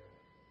there.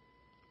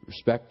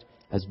 Respect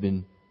has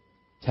been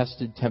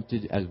tested,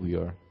 tempted as we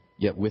are,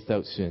 yet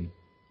without sin.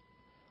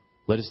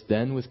 Let us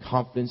then with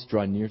confidence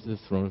draw near to the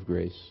throne of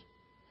grace,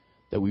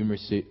 that we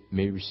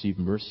may receive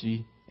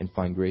mercy and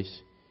find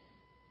grace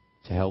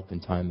to help in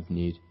time of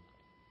need.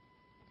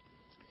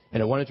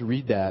 And I wanted to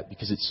read that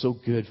because it's so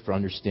good for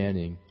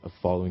understanding of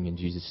following in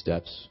Jesus'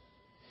 steps.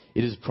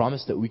 It is a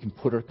promise that we can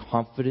put our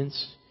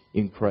confidence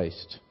in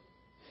Christ,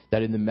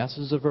 that in the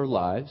messes of our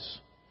lives,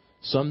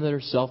 some that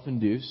are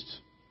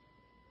self-induced,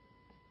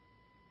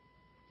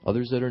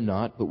 others that are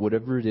not, but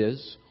whatever it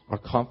is, our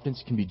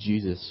confidence can be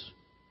Jesus.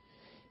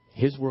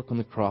 His work on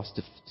the cross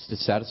to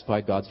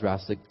satisfy God's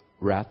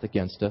wrath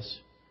against us,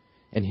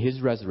 and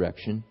His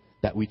resurrection,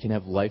 that we can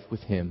have life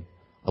with Him,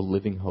 a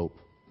living hope.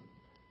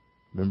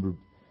 Remember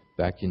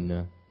back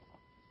in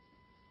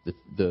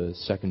the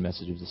second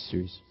message of this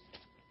series,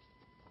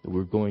 that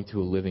we're going to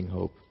a living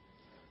hope.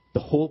 The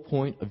whole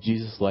point of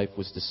Jesus' life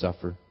was to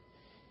suffer.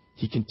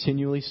 He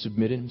continually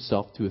submitted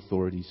Himself to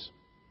authorities.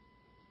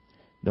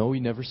 No, He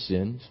never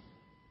sinned.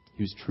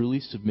 He was truly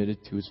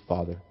submitted to His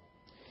Father.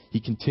 He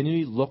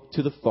continually looked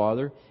to the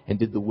Father and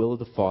did the will of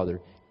the Father.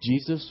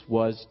 Jesus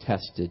was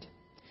tested.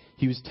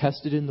 He was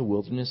tested in the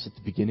wilderness at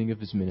the beginning of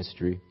His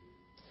ministry,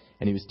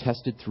 and He was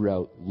tested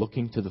throughout,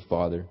 looking to the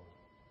Father.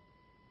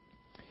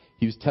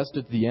 He was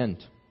tested at the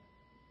end.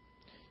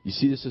 You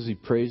see this as He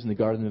prays in the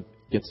Garden of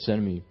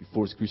Gethsemane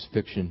before His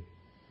crucifixion.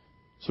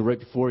 So right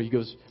before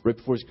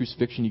His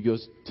crucifixion, He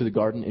goes to the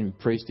garden and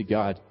He prays to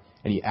God,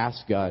 and He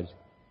asks God,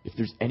 if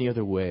there's any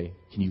other way,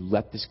 can You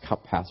let this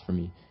cup pass from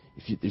me?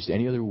 If there's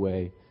any other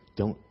way,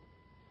 don't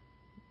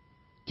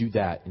do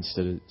that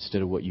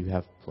instead of what You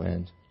have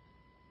planned.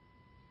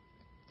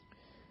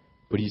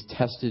 But He's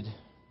tested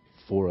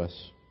for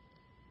us.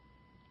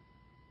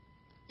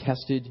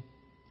 Tested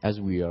as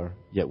we are,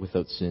 yet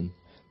without sin.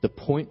 The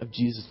point of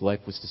Jesus' life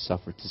was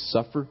to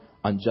suffer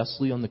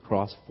unjustly on the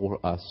cross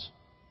for us.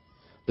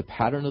 The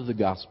pattern of the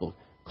gospel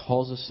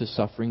calls us to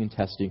suffering and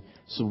testing,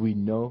 so we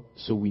know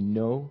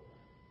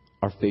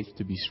our faith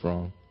to be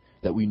strong,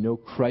 that we know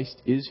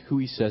Christ is who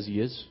He says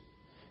He is,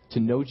 to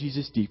know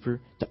Jesus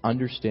deeper, to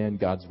understand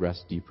God's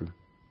rest deeper.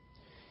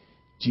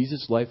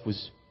 Jesus' life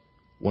was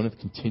one of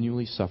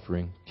continually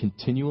suffering,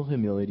 continual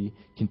humility,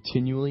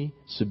 continually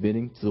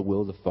submitting to the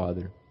will of the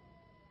Father.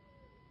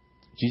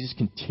 Jesus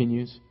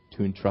continues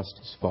to entrust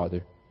His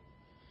Father.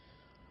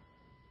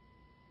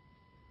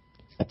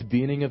 At the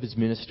beginning of His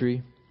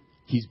ministry,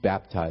 He's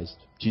baptized.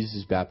 Jesus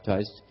is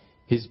baptized.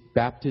 His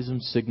baptism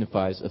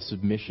signifies a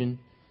submission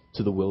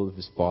to the will of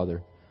His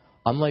Father.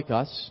 Unlike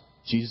us,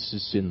 Jesus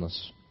is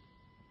sinless.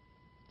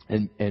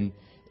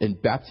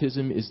 And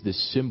baptism is the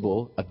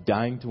symbol of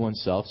dying to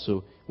oneself.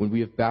 So when we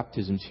have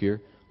baptisms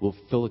here, we'll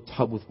fill a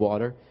tub with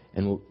water,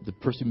 and the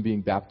person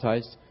being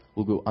baptized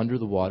will go under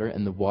the water,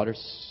 and the water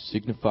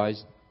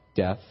signifies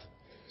death.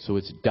 So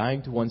it's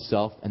dying to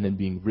oneself and then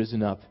being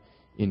risen up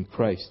in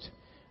Christ.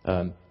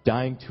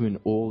 Dying to an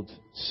old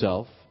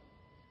self,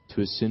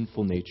 to a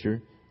sinful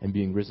nature, and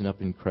being risen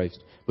up in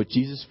Christ. But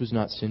Jesus was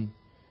not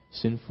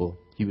sinful.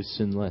 He was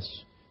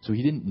sinless. So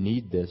He didn't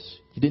need this.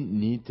 He didn't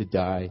need to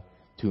die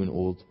to an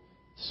old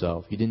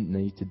self. He didn't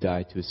need to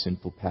die to a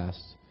sinful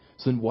past.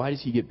 So then why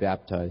does He get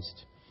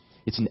baptized?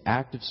 It's an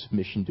act of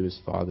submission to His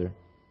Father.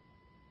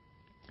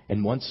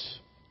 And once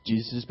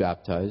Jesus is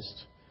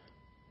baptized,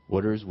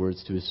 what are His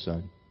words to His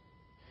Son?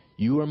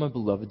 You are my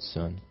beloved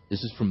Son.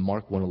 This is from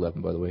Mark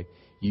 1:11, by the way.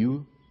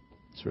 You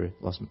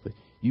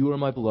are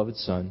my beloved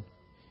Son,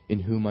 in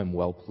whom I'm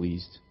well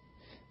pleased.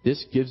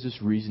 This gives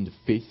us reason to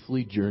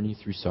faithfully journey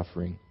through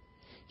suffering.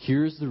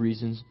 Here is the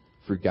reasons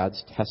for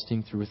God's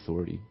testing through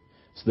authority,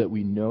 so that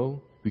we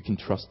know we can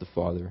trust the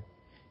Father.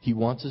 He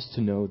wants us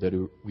to know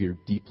that we are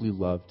deeply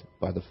loved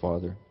by the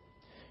Father.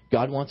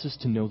 God wants us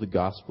to know the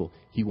gospel.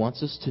 He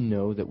wants us to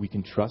know that we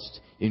can trust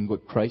in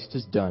what Christ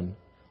has done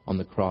on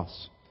the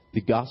cross.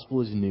 The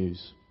gospel is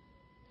news.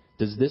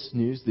 Does this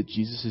news that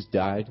Jesus has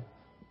died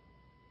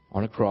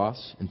on a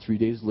cross and 3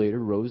 days later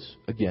rose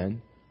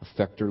again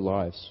affect our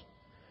lives?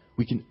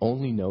 We can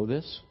only know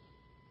this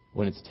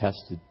when it's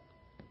tested.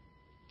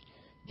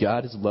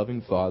 God, as a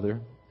loving Father,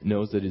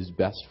 knows that it is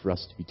best for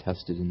us to be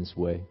tested in this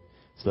way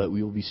so that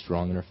we will be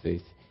strong in our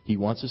faith. He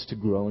wants us to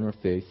grow in our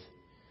faith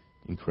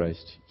in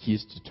Christ. He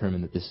has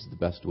determined that this is the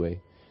best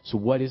way. So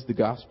what is the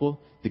gospel?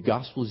 The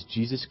gospel is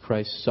Jesus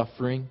Christ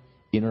suffering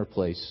in our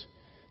place.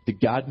 The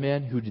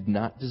God-man who did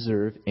not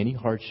deserve any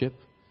hardship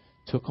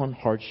took on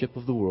hardship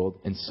of the world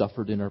and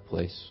suffered in our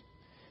place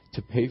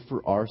to pay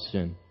for our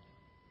sin,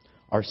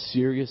 our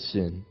serious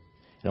sin.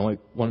 And I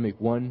want to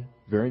make one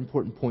very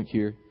important point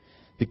here.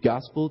 The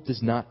gospel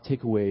does not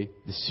take away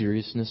the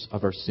seriousness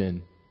of our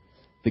sin.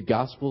 The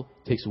gospel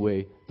takes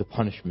away the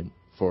punishment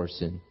for our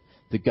sin.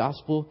 The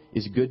gospel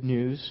is good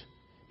news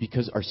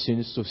because our sin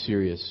is so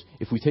serious.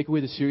 If we take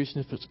away the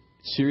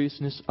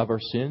seriousness of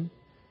our sin,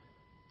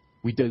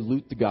 we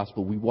dilute the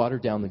gospel. We water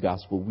down the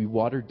gospel. We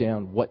water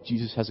down what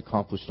Jesus has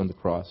accomplished on the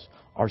cross.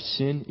 Our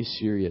sin is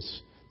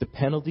serious. The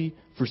penalty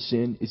for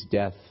sin is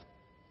death.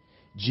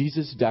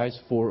 Jesus dies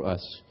for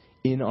us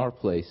in our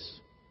place.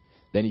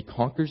 Then he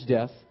conquers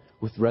death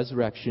with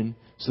resurrection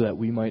so that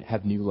we might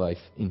have new life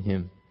in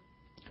him.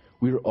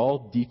 We are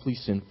all deeply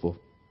sinful.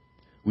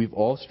 We've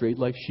all strayed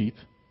like sheep.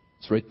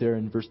 It's right there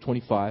in verse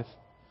 25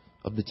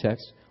 of the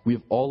text. We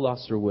have all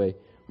lost our way.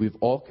 We have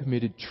all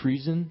committed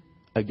treason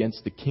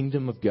against the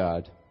kingdom of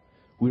God.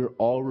 We are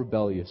all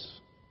rebellious.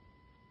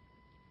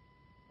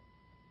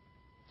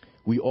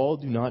 We all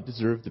do not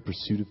deserve the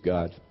pursuit of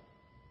God.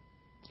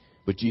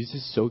 But Jesus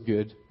is so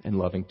good and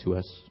loving to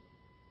us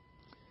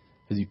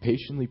as he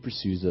patiently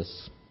pursues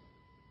us.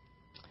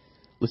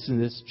 Listen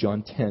to this,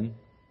 John 10,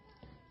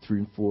 3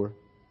 and 4.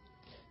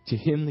 To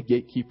him the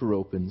gatekeeper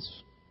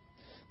opens.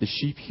 The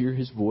sheep hear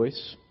his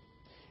voice,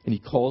 and he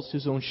calls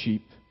his own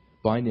sheep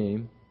by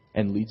name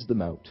and leads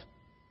them out.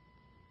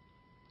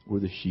 We're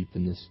the sheep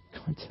in this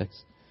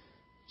context,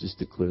 just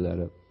to clear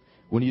that up.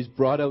 When he has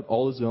brought out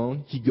all his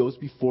own, he goes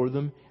before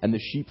them, and the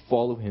sheep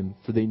follow him,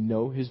 for they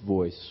know his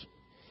voice.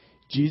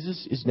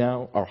 Jesus is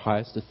now our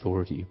highest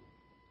authority.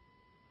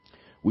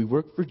 We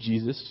work for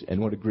Jesus,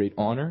 and what a great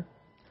honor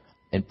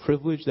and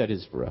privilege that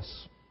is for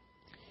us.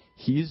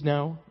 He is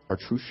now our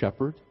true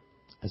shepherd,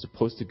 as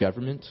opposed to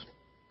government,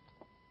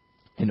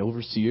 an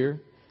overseer,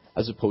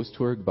 as opposed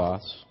to our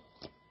boss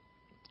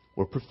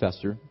or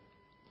professor.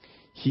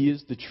 He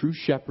is the true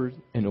shepherd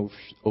and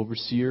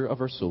overseer of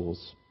our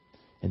souls,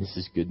 and this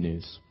is good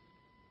news.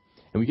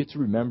 And we get to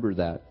remember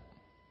that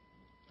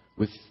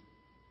with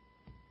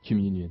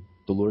communion,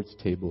 the Lord's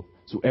table.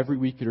 So every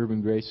week at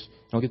Urban Grace,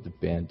 and I'll get the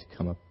band to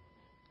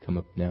come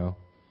up now,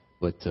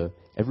 but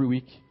every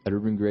week at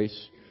Urban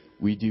Grace,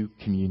 we do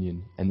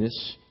communion. And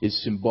this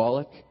is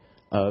symbolic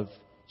of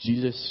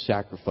Jesus'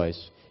 sacrifice.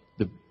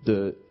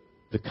 The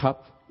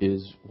cup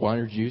is wine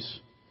or juice,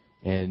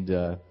 and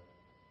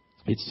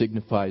it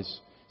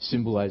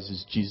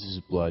symbolizes Jesus'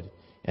 blood,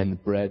 and the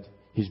bread,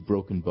 his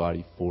broken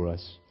body for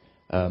us.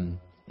 And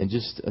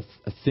just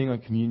a thing on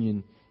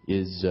communion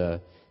is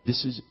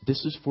this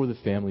is for the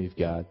family of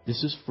God.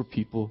 This is for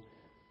people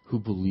who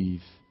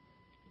believe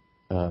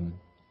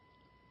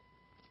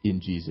in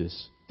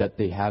Jesus, that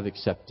they have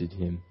accepted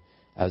him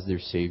as their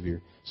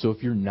Savior. So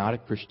if you're not a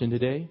Christian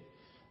today,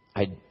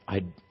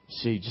 I'd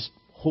say just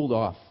hold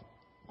off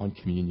on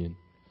communion.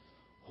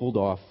 Hold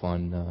off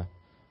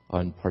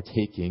on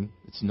partaking.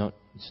 It's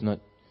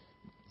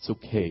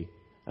okay.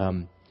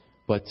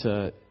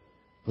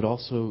 But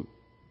also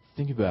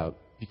think about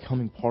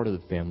becoming part of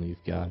the family of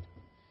God.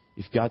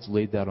 If God's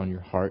laid that on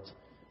your heart,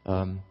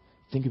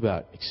 think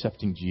about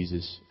accepting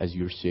Jesus as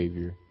your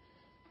Savior.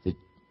 That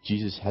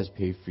Jesus has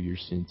paid for your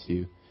sin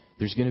too.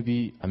 I'm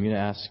going to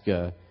ask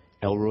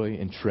Elroy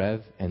and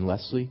Trev and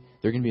Leslie.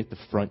 They're going to be at the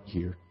front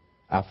here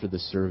after the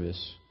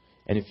service.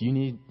 And if you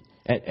need,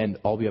 and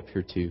I'll be up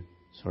here too.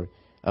 Sorry.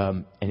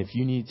 And if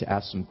you need to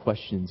ask some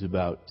questions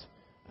about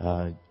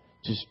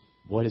just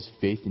what does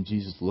faith in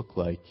Jesus look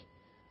like,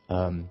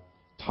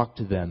 talk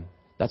to them.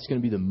 That's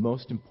going to be the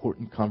most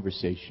important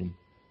conversation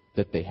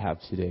that they have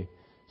today.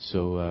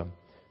 So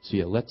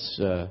yeah, let's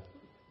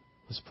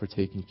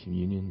partake in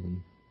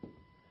communion.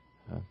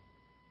 And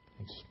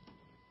thanks.